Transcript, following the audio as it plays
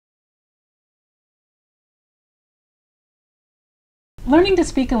Learning to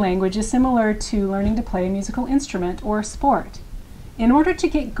speak a language is similar to learning to play a musical instrument or a sport. In order to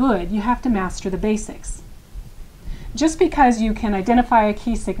get good, you have to master the basics. Just because you can identify a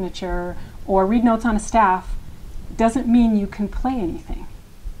key signature or read notes on a staff doesn't mean you can play anything.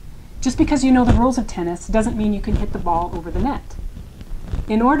 Just because you know the rules of tennis doesn't mean you can hit the ball over the net.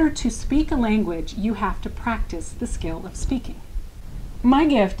 In order to speak a language, you have to practice the skill of speaking. My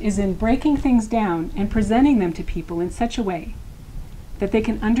gift is in breaking things down and presenting them to people in such a way that they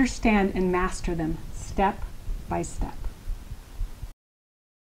can understand and master them step by step.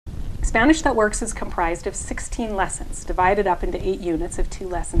 Spanish That Works is comprised of 16 lessons, divided up into 8 units of 2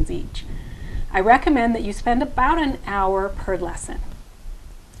 lessons each. I recommend that you spend about an hour per lesson.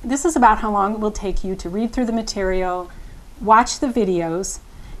 This is about how long it will take you to read through the material, watch the videos,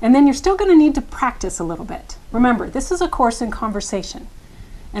 and then you're still going to need to practice a little bit. Remember, this is a course in conversation,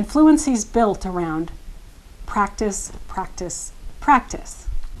 and fluency is built around practice, practice, practice.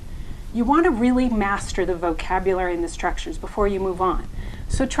 You want to really master the vocabulary and the structures before you move on.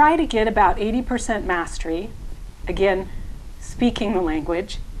 So try to get about 80% mastery, again, speaking the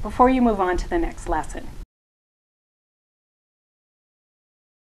language, before you move on to the next lesson.